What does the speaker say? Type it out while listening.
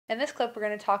In this clip, we're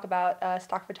going to talk about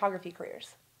stock photography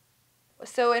careers.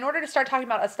 So in order to start talking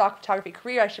about a stock photography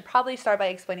career, I should probably start by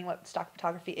explaining what stock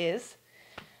photography is.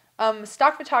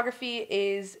 Stock photography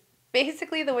is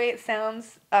basically the way it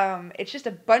sounds. It's just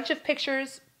a bunch of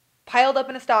pictures piled up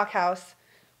in a stock house.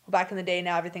 Well, back in the day,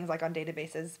 now everything's like on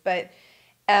databases, but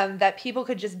that people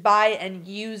could just buy and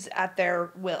use at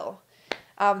their will.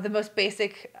 The most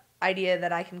basic idea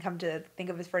that I can come to think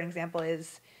of as for an example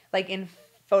is like in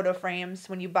photo frames.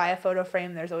 When you buy a photo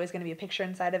frame, there's always going to be a picture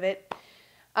inside of it.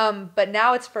 But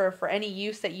now it's for any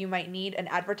use that you might need, an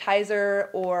advertiser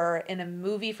or in a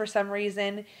movie for some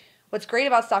reason. What's great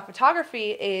about stock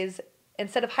photography is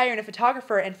instead of hiring a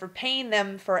photographer and for paying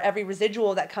them for every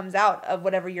residual that comes out of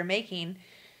whatever you're making,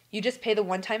 you just pay the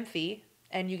one-time fee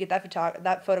and you get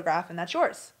that photograph and that's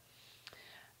yours.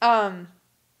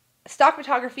 Stock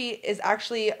photography is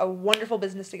actually a wonderful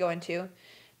business to go into,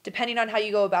 depending on how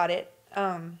you go about it.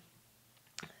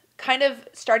 Kind of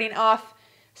starting off,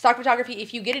 stock photography,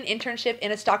 if you get an internship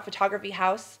in a stock photography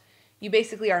house, you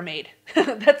basically are made.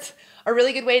 That's a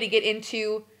really good way to get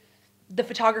into the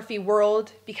photography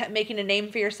world, making a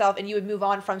name for yourself, and you would move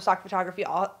on from stock photography,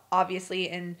 obviously,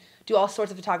 and do all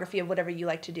sorts of photography of whatever you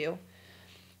like to do.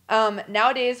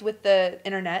 Nowadays, with the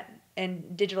internet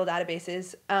and digital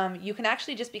databases, you can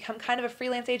actually just become kind of a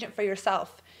freelance agent for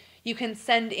yourself. You can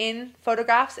send in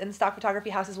photographs, and stock photography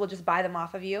houses will just buy them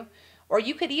off of you. Or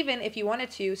you could even, if you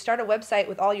wanted to, start a website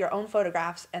with all your own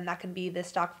photographs, and that can be the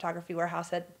stock photography warehouse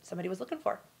that somebody was looking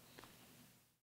for.